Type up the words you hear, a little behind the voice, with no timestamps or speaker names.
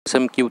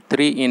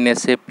smq3 in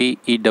SAP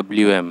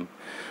EWM.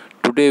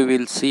 Today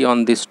we'll see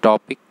on this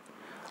topic.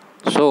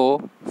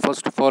 So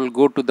first of all,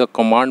 go to the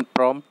command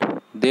prompt.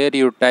 There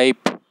you type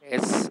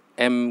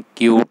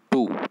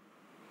smq2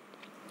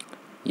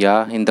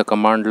 in the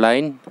command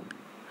line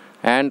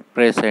and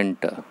press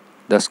enter.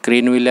 The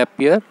screen will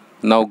appear.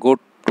 Now go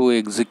to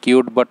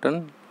execute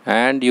button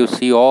and you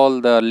see all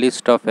the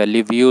list of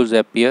LUVs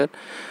appear.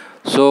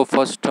 So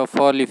first of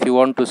all, if you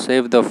want to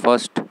save the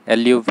first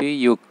LUV,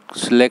 you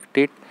select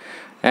it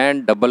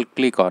and double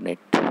click on it.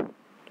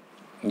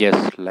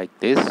 Yes, like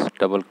this,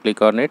 double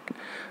click on it.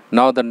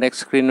 Now the next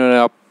screen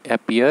will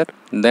appear,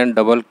 then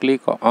double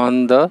click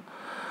on the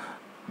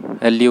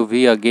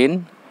LUV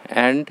again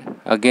and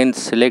again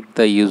select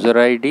the user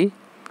ID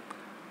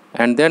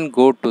and then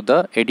go to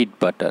the edit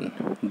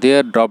button.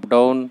 There drop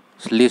down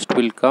list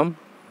will come.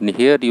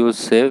 Here you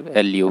save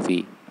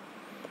LUV.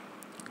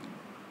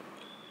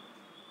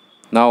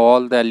 Now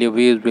all the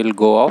LUVs will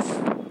go off.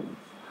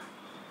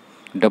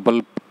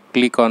 Double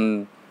click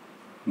on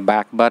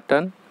back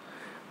button.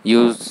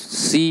 You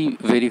see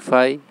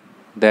verify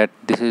that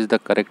this is the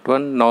correct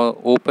one. Now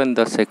open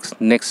the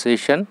next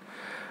session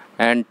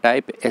and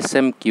type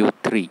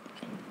smq3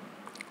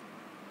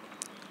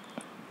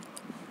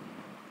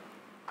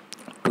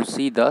 to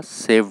see the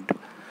saved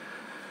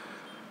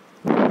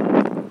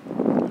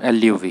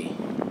LUV.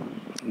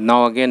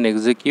 Now again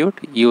execute.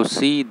 You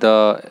see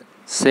the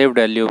saved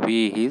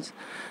LUV is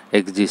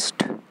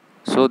exist.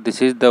 So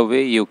this is the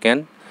way you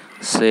can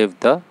save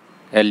the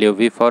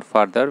LUV for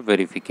further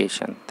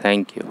verification.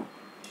 Thank you.